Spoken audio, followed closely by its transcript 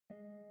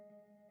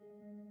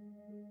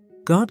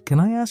God, can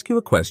I ask you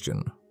a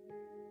question?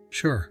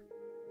 Sure.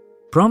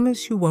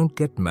 Promise you won't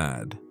get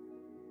mad.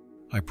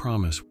 I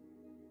promise.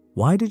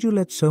 Why did you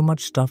let so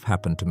much stuff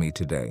happen to me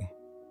today?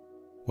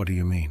 What do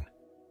you mean?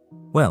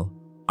 Well,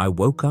 I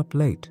woke up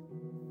late.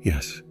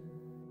 Yes.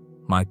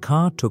 My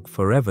car took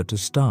forever to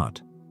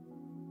start.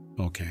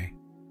 Okay.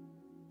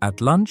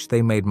 At lunch,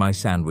 they made my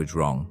sandwich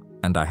wrong,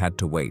 and I had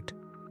to wait.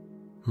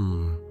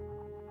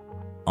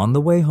 On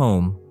the way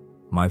home,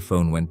 my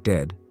phone went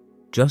dead,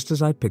 just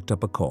as I picked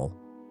up a call.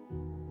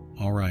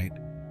 All right.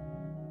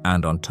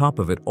 And on top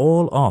of it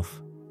all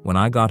off, when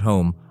I got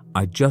home,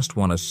 I just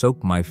want to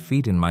soak my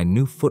feet in my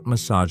new foot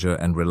massager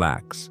and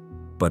relax.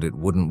 But it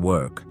wouldn't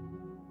work.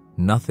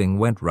 Nothing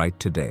went right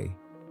today.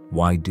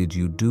 Why did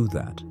you do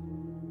that?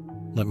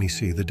 Let me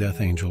see. The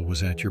death angel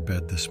was at your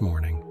bed this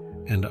morning,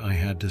 and I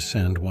had to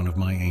send one of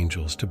my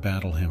angels to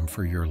battle him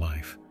for your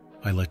life.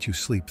 I let you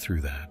sleep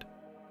through that.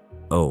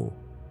 Oh.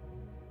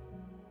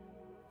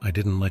 I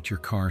didn't let your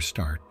car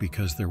start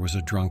because there was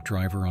a drunk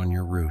driver on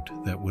your route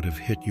that would have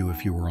hit you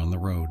if you were on the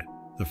road.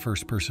 The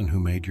first person who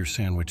made your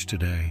sandwich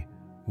today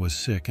was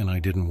sick, and I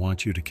didn't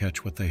want you to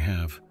catch what they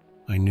have.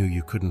 I knew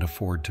you couldn't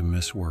afford to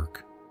miss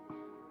work.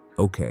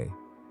 Okay.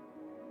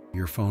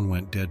 Your phone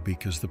went dead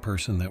because the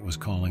person that was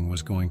calling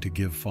was going to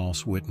give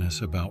false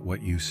witness about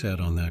what you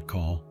said on that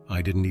call.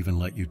 I didn't even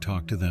let you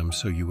talk to them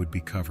so you would be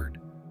covered.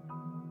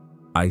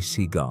 I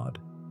see, God.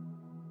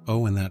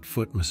 Oh, and that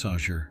foot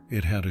massager,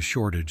 it had a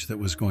shortage that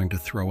was going to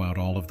throw out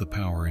all of the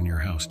power in your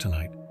house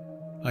tonight.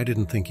 I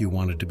didn't think you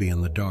wanted to be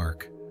in the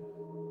dark.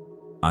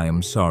 I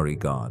am sorry,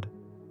 God.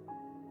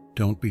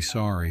 Don't be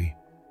sorry.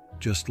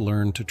 Just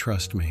learn to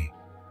trust me.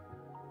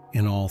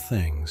 In all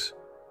things,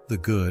 the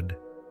good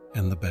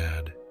and the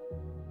bad.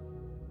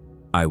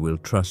 I will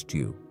trust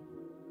you.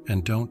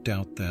 And don't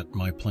doubt that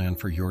my plan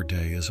for your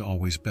day is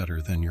always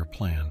better than your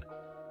plan.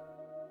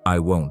 I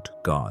won't,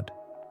 God.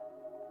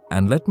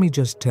 And let me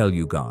just tell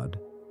you, God,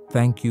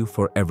 thank you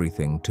for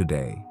everything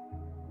today.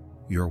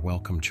 You're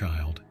welcome,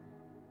 child.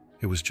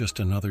 It was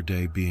just another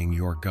day being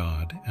your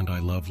God, and I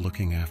love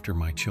looking after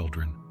my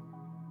children.